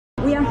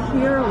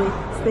here with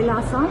Stella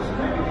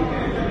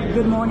Assange.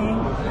 Good morning.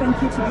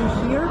 Thank you to be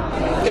here.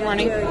 Good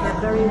morning. We are here in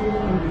a very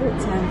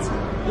important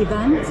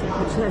event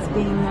which has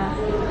been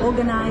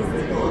organized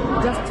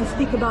just to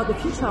speak about the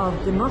future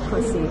of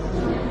democracy.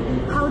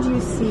 How do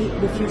you see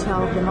the future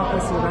of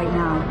democracy right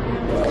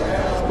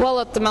now?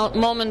 Well, at the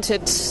moment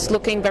it's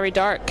looking very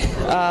dark.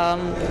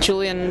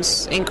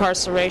 Julian's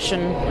incarceration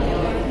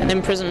and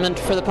imprisonment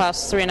for the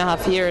past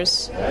 3.5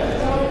 years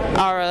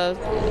are a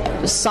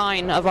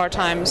sign of our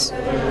times.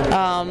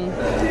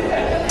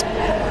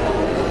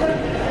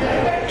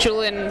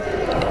 Julian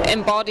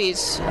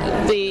embodies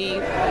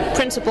the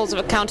principles of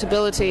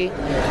accountability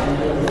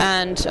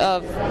and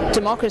of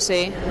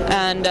democracy,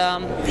 and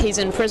he's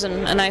in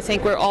prison, and I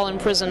think we're all in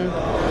prison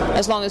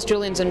as long as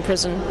Julian's in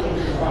prison,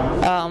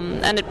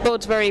 and it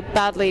bodes very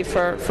badly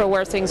for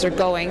where things are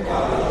going.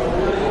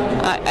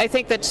 I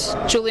think that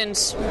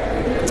Julian's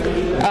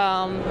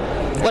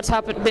what's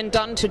been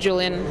done to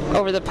Julian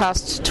over the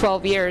past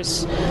 12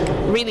 years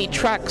really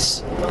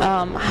tracks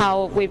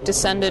how we've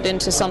descended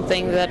into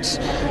something that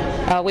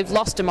we've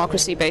lost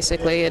democracy,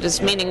 basically. It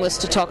is meaningless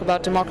to talk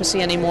about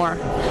democracy anymore.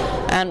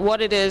 And what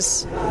it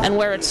is and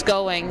where it's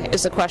going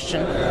is the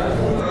question.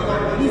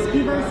 Please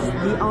give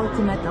us the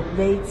ultimate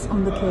updates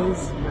on the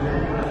case.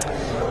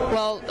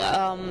 Well,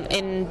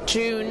 in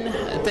June,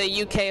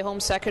 the UK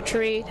Home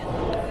Secretary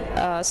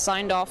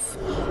signed off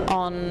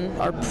on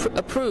or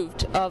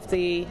approved of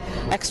the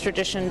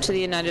extradition to the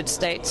United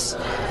States.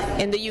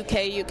 In the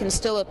UK, you can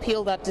still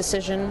appeal that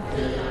decision,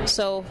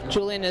 so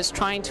Julian is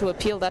trying to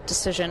appeal that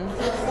decision.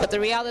 But the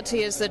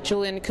reality is that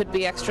Julian could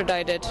be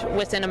extradited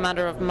within a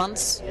matter of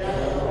months.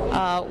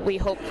 We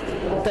hope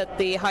that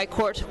the High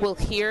Court will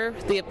hear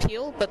the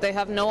appeal, but they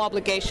have no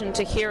obligation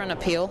to hear an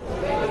appeal.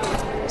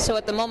 So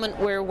at the moment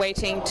we're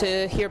waiting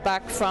to hear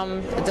back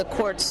from the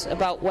courts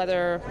about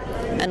whether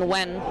and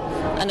when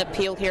an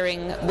appeal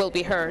hearing will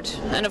be heard.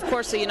 And of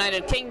course the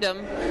United Kingdom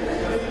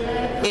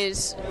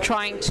is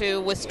trying to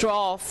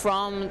withdraw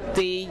from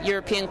the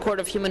European Court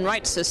of Human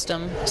Rights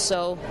system.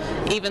 So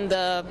even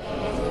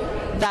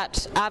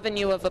that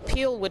avenue of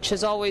appeal, which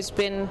has always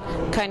been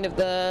kind of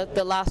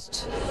the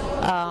last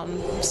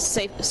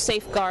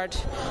safeguard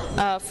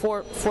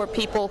for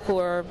people who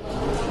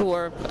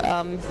are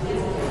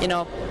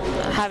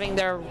having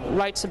their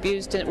rights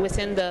abused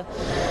within the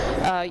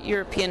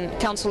European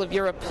Council of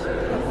Europe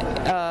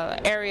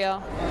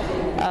area.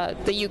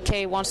 The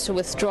UK wants to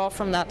withdraw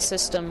from that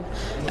system,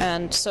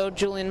 and so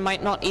Julian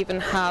might not even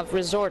have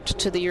resort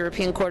to the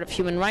European Court of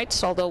Human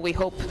Rights, although we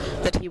hope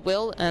that he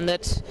will, and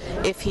that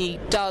if he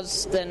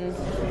does, then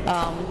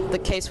the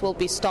case will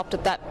be stopped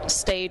at that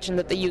stage, and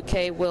that the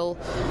UK will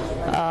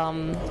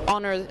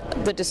honor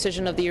the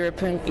decision of the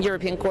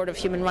European Court of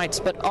Human Rights.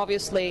 But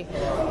obviously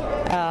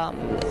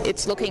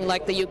it's looking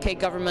like the UK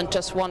government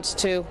just wants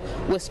to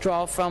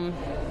withdraw from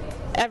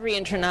every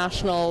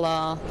international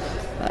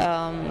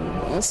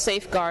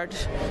safeguard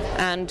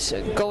and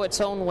go its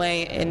own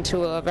way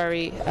into a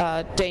very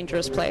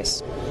dangerous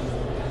place.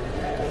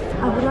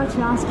 I would like to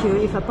ask you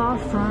if,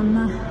 apart from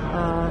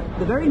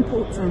the very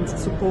important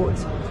support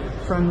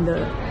from the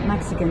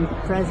Mexican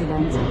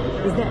president,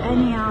 is there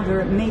any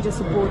other major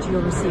support you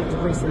received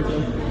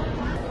recently?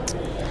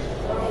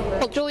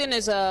 Well, Julian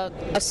is a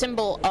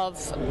symbol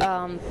of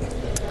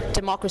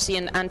democracy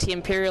and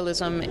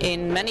anti-imperialism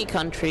in many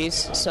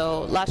countries.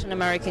 So Latin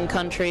American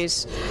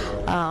countries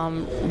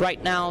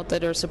right now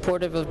that are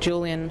supportive of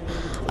Julian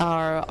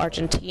are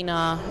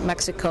Argentina,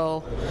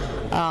 Mexico,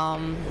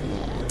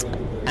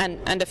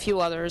 and a few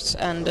others,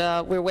 and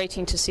we're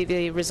waiting to see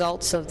the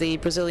results of the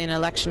Brazilian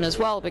election as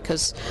well,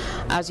 because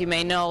as you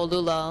may know,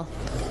 Lula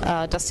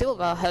da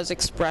Silva has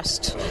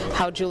expressed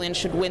how Julian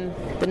should win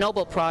the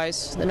Nobel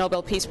Prize, the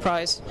Nobel Peace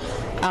Prize,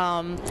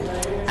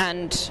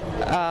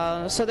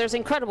 so there's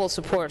incredible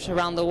support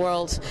around the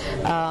world.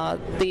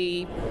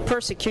 The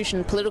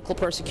political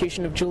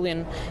persecution of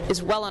Julian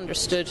is well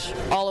understood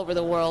all over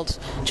the world.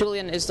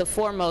 Julian is the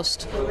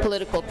foremost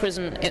political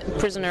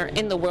prisoner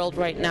in the world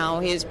right now.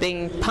 He is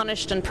being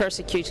punished and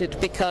persecuted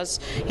because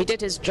he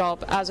did his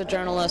job as a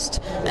journalist,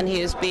 and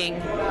he is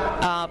being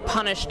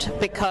punished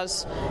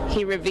because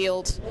he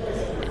revealed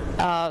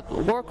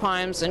war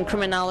crimes and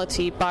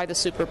criminality by the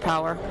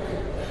superpower.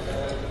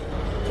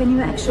 Can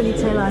you actually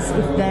tell us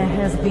if there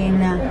has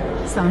been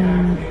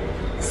some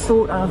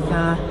sort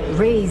of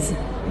raise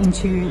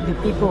into the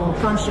people's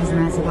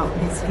consciousness about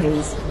this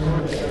case?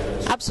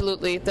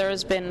 Absolutely. There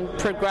has been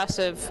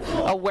progressive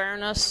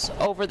awareness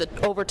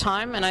over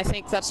time, and I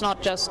think that's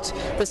not just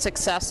the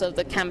success of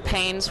the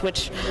campaigns,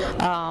 which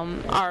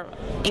are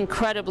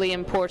incredibly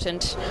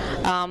important.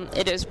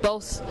 It is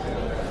both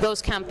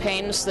those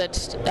campaigns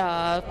that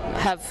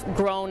have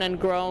grown and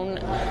grown,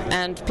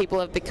 and people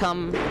have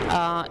become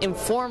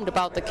informed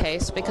about the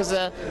case, because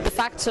the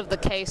facts of the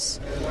case,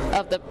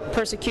 of the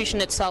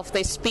persecution itself,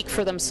 they speak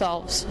for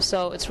themselves.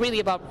 So it's really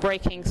about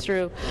breaking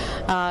through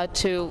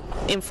to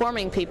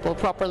informing people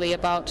properly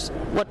about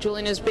what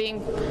Julian is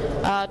being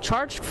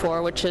charged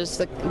for, which is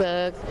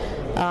the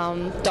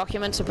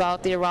documents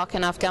about the Iraq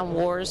and Afghan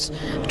wars,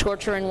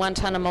 torture in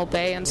Guantanamo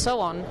Bay, and so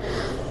on.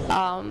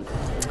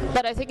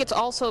 But I think it's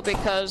also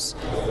because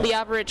the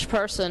average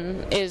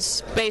person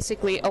is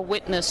basically a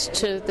witness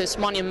to this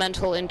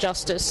monumental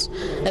injustice,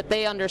 that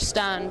they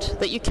understand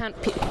that you can't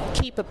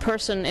keep a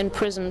person in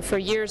prison for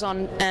years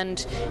on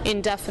end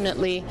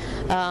indefinitely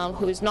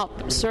who is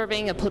not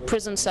serving a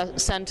prison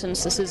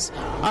sentence. This is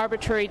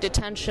arbitrary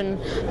detention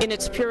in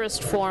its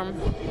purest form.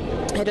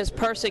 It is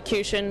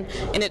persecution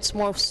in its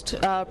most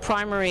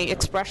primary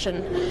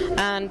expression.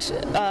 And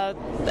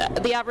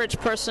the average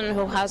person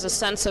who has a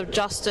sense of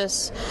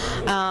justice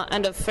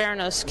and of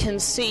fairness can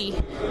see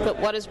that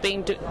what is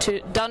being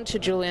done to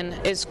Julian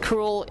is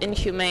cruel,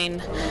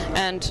 inhumane,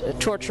 and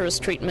torturous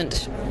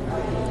treatment.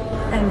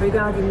 And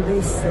regarding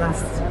this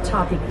last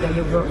topic that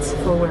you brought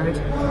forward,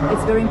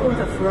 it's very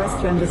important for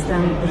us to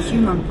understand the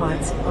human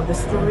part of the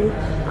story.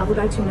 I would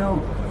like to know,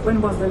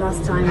 when was the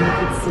last time you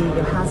could see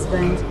your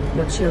husband,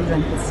 your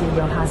children could see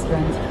your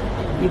husband,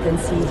 you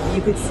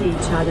could see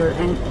each other,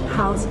 and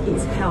how's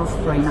his health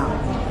right now?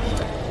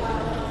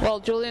 Well,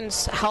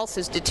 Julian's health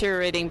is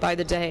deteriorating by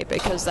the day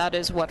because that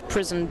is what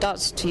prison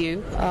does to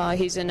you.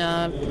 He's in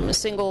a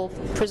single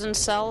prison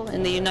cell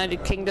in the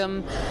United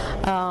Kingdom.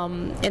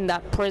 In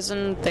that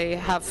prison, they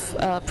have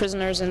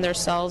prisoners in their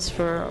cells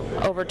for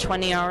over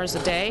 20 hours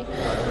a day.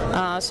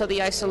 So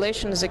the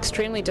isolation is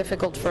extremely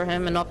difficult for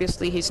him, and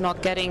obviously he's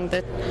not getting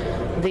the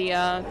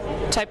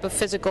type of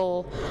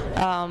physical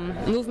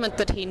movement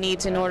that he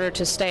needs in order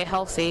to stay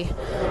healthy.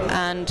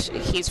 And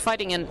he's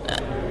fighting an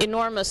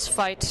enormous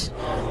fight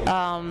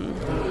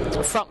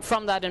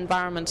from that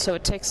environment, so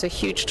it takes a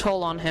huge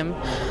toll on him,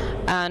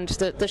 and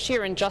the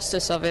sheer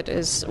injustice of it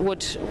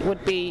would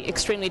be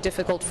extremely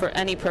difficult for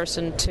any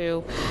person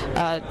to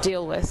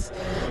deal with.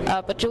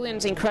 But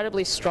Julian's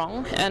incredibly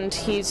strong, and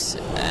he's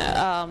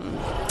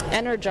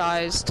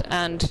energized,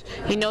 and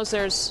he knows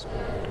there's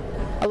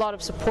a lot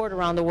of support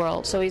around the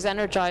world. So he's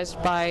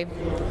energized by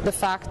the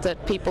fact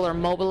that people are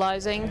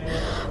mobilizing.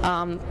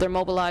 They're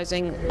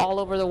mobilizing all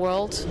over the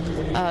world.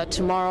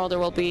 Tomorrow there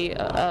will be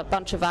a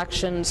bunch of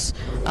actions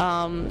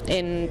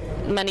in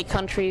many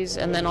countries,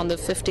 and then on the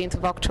 15th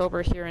of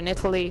October here in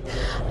Italy,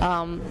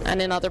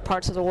 and in other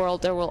parts of the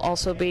world there will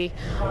also be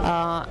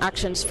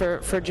actions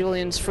for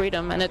Julian's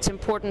freedom. And it's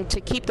important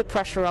to keep the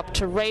pressure up,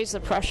 to raise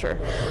the pressure,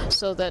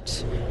 so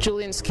that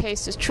Julian's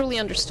case is truly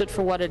understood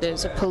for what it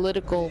is, a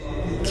political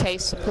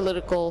case, a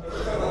political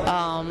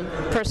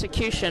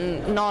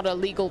persecution, not a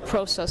legal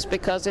process,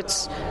 because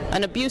it's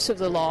an abuse of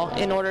the law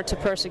in order to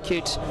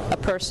persecute a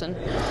person.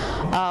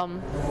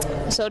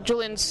 So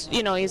Julian's,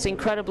 he's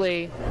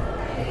incredibly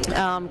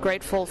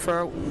grateful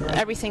for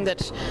everything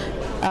that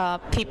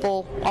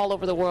people all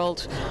over the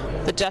world,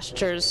 the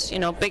gestures,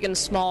 big and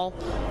small,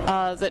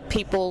 that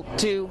people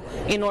do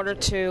in order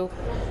to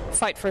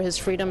fight for his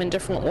freedom in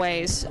different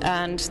ways,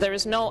 and there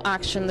is no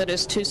action that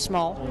is too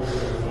small.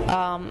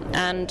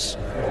 And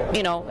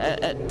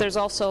there's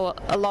also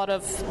a lot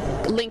of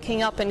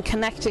linking up and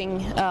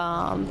connecting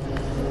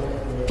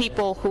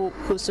people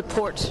who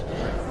support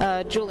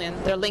Julian.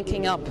 They're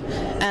linking up,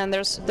 and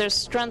there's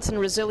strength and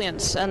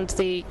resilience, and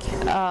in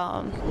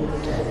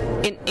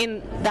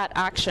that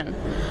action,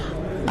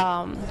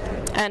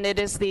 and it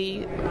is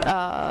the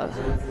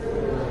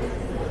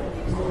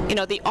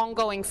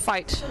ongoing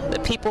fight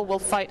that people will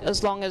fight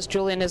as long as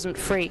Julian isn't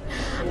free.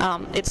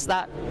 It's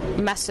that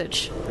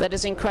message that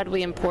is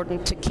incredibly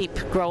important to keep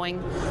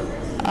growing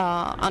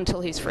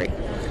until he's free.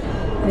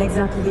 And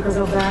exactly because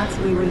of that,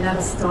 we will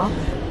never stop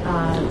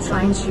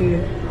trying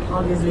to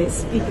obviously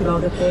speak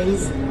about the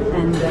case.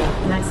 And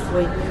next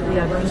week we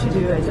are going to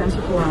do a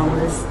 24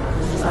 hours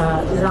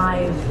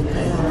live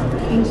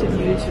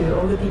interview to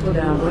all the people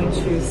that are going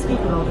to speak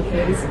about the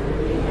case,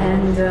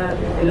 and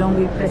along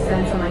with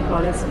Pressenza, my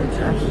colleagues which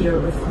are here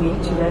with me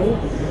today.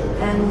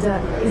 And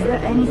is there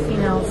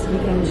anything else we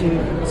can do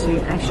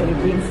to actually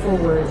bring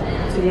forward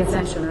to the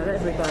attention of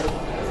everybody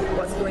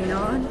what's going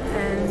on,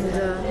 and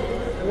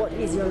what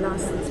is your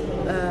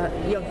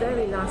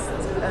very last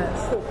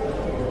hope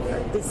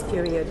this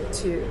period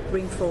to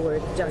bring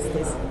forward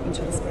justice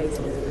into this case?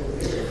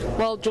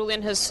 Well,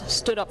 Julian has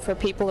stood up for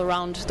people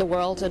around the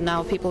world, and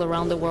now people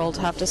around the world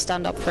have to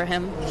stand up for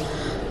him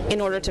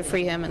in order to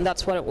free him, and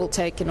that's what it will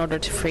take in order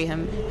to free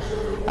him.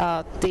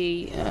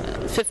 The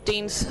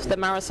 15th, the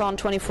marathon,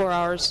 24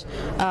 hours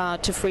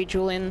to free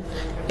Julian,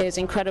 is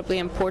incredibly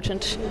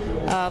important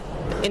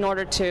in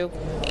order to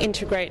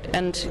integrate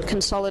and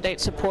consolidate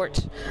support,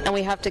 and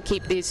we have to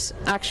keep these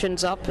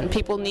actions up, and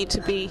people need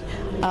to be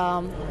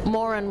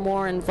more and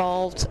more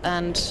involved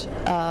and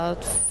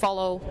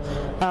follow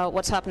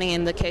what's happening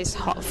in the case.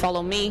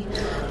 Follow me,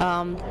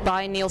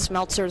 buy Neil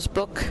Smeltzer's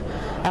book,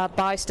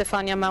 by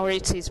Stefania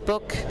Maurizi's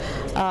book.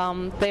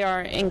 They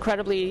are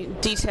incredibly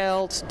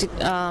detailed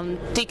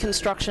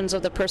deconstructions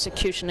of the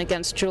persecution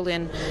against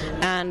Julian,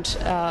 and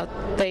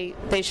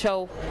they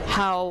show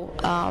how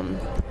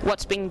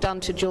what's being done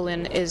to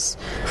Julian is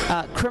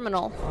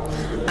criminal,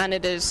 and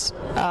it is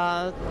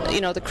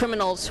the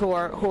criminals who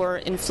are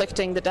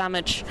inflicting the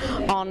damage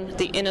on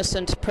the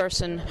innocent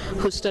person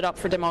who stood up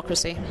for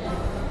democracy.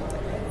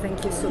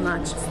 Thank you so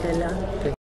much, Stella.